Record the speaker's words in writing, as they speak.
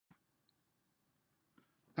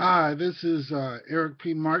Hi, this is Eric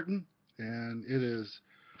P. Martin, and it is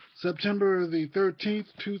September the 13th,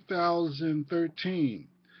 2013.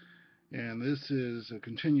 And this is a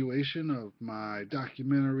continuation of my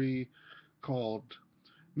documentary called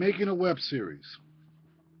Making a Web Series.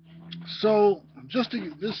 So,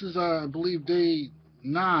 this is, I believe, day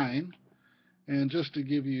 9, and just to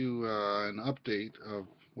give you an update of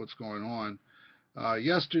what's going on,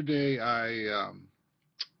 yesterday I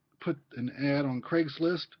put an ad on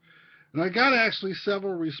Craigslist, and I got actually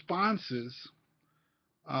several responses,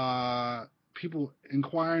 people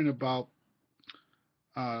inquiring about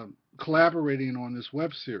uh, collaborating on this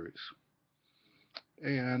web series.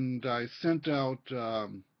 And I sent out,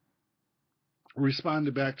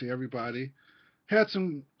 responded back to everybody, had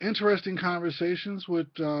some interesting conversations with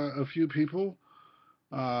a few people,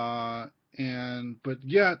 uh, but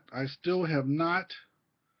yet I still have not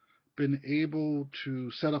been able to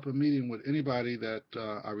set up a meeting with anybody that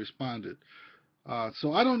I responded.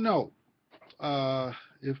 So I don't know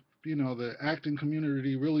if the acting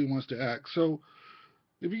community really wants to act. So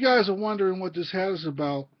if you guys are wondering what this hat is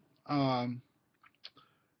about, um,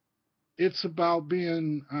 it's about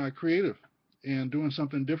being creative and doing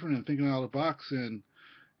something different and thinking out of the box and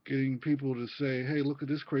getting people to say, "Hey, look at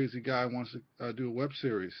this crazy guy wants to do a web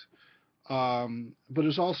series." But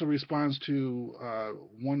it's also response to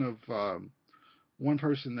one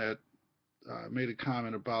person that made a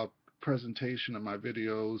comment about presentation of my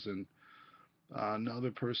videos, and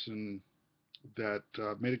another person that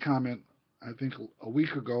made a comment, I think, a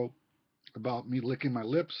week ago about me licking my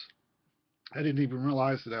lips. I didn't even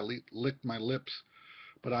realize that I licked my lips,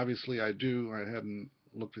 but obviously I do. I hadn't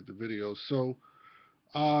looked at the videos.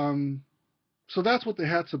 Um, so that's what the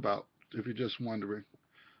hat's about, if you're just wondering.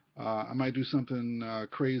 I might do something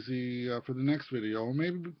crazy for the next video, or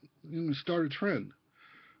maybe start a trend.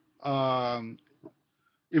 Um,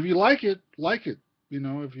 if you like it, like it.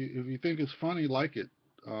 If you think it's funny, like it.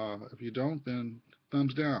 If you don't, then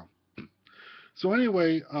thumbs down. So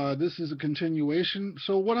anyway, this is a continuation.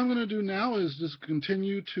 So what I'm going to do now is just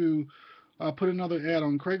continue to put another ad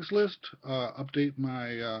on Craigslist, update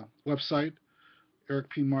my website,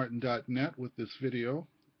 ericpmartin.net, with this video,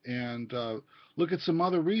 and look at some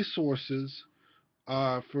other resources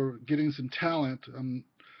for getting some talent. I'm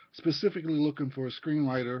specifically looking for a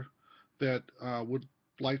screenwriter that would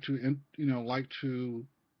like to,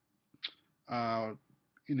 uh,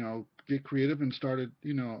 get creative and start a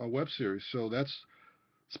web series. So that's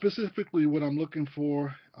specifically what I'm looking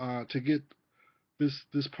for to get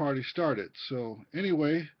this party started. So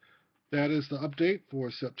anyway, that is the update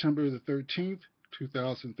for September the 13th,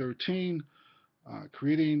 2013,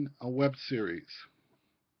 creating a web series.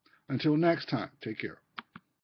 Until next time, take care.